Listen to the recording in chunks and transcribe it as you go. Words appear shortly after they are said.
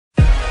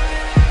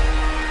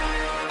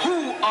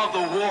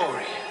are the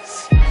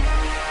warriors?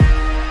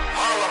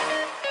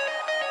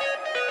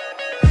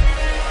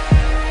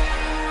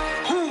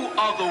 Who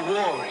are the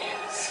warriors?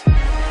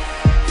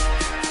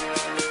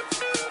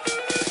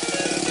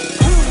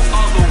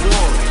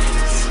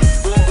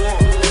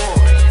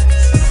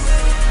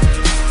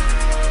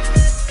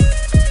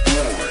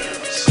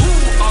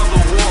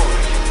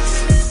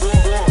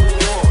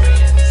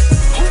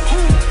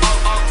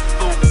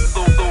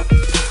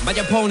 My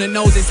opponent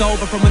knows it's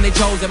over from when they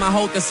chose him. I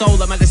hold the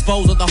soul at my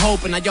disposal, the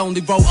hope, and I only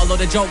wrote a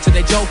lot of jokes and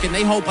they joking.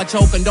 They hope I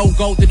choke and don't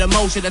go through the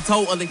motion. I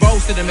totally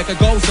roasted them, make a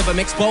ghost of them,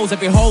 expose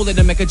every hole in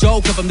them, make a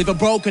joke of them. Leave a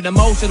broken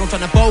emotional,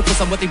 trying to focus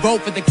on what they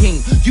wrote for the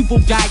king. You will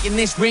die in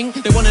this ring.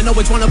 They wanna know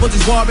which one of us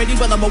is already.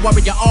 Well, I'm a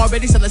warrior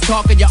already, so let's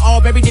talk and you're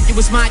all buried. If you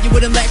were smart, you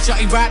wouldn't let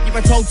shotty rap. You're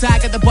a toe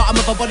tag at the bottom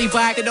of a body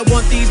bag. They don't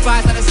want these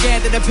bars that are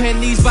scared of the pen.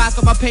 These bars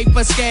got my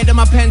paper scared of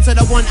my pen. So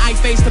the one I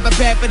face to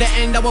prepare for the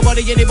end. I will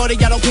body anybody,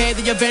 I don't care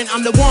the event,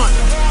 I'm the one.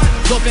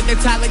 Look at the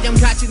talent, I'm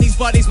catching these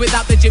bodies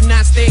without the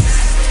gymnastics.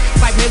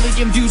 5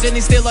 million views and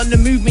it's still on the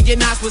move. Me and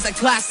Nas was a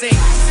classic.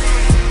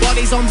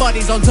 Bodies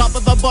on top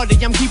of a body,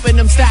 I'm keeping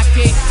them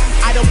stacking.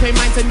 I don't pay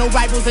mind to no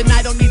rivals and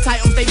I don't need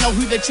titles, they know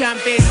who the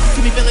champ is.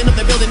 To be filling up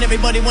the building,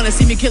 everybody wanna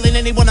see me killing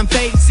anyone I'm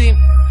facing.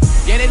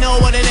 Yeah, they know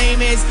what the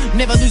name is.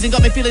 Never losing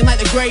got me feeling like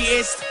the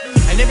greatest.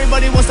 And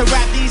everybody wants to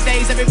rap these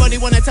days. Everybody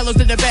wanna tell us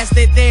they're the best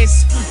at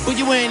this. But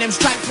you ain't them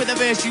strikes with the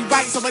verse you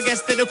write. So I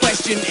guess that the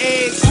question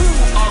is, who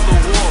are the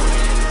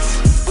warriors?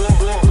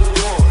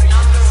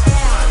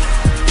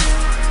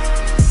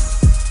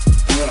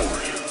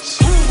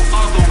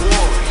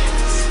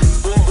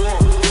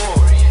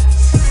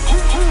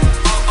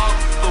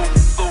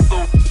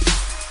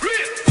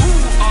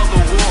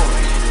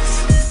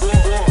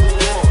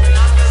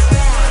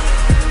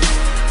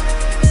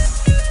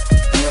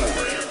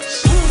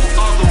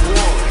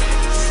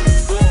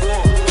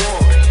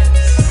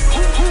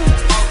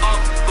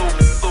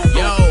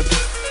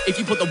 If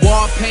you put the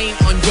war paint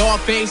on your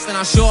face, then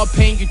I'll sure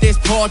paint you this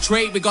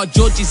portrait. We got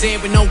judges here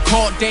with no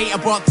court date. I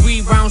brought 3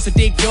 rounds to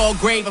dig your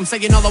grave. I'm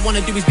saying all I wanna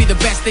do is be the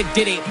best that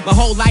did it. My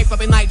whole life I've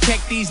been like, check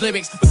these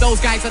lyrics. But those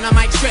guys on the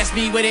mic stress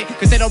me with it.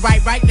 Cause they don't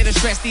write right, they don't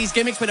stress these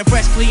gimmicks. With a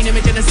fresh, clean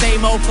image and the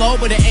same old flow.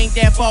 But it ain't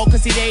their fault,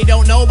 cause see they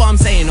don't know. But I'm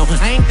saying no,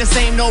 I ain't the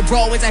same, no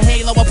bro. It's a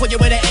halo, I'll put you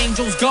where the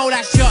angels go,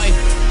 that's shutting.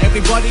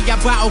 Everybody I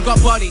battle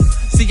got body.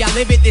 See, I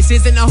live it, this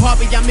isn't a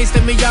hobby. I'm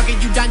Mr. Miyagi,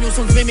 you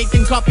Danielson's mimicked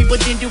and copied,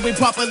 but didn't do it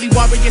properly.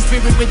 Warrior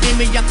spirit within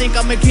me, I think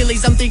I'm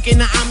Achilles, I'm thinking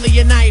that I'm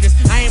Leonidas.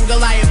 I am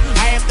Goliath,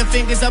 I have the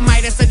fingers of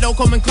Midas, so don't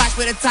come and clash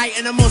with a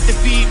titan. I must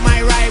defeat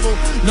my rival,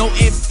 no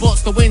ifs,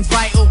 buts, the win's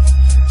vital.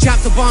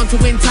 Chapter born to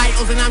win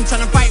titles, and I'm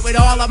trying to fight with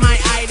all of my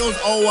idols.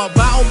 Oh,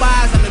 battle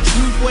bars, I'm the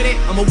truth with it.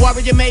 I'm a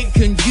warrior, mate,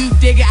 can you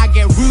dig it? I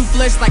get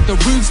ruthless, like the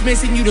roof's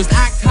missing, you just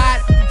act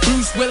hot.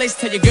 Bruce Willis,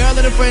 tell your girl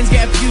and her friends,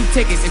 get a few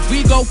tickets. If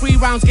we go 3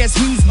 rounds, guess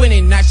who's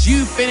winning? That's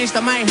you finished,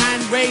 on my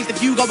hand raised.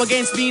 If you go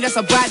against me, that's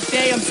a bad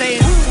day. I'm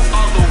saying, who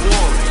are the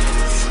warriors?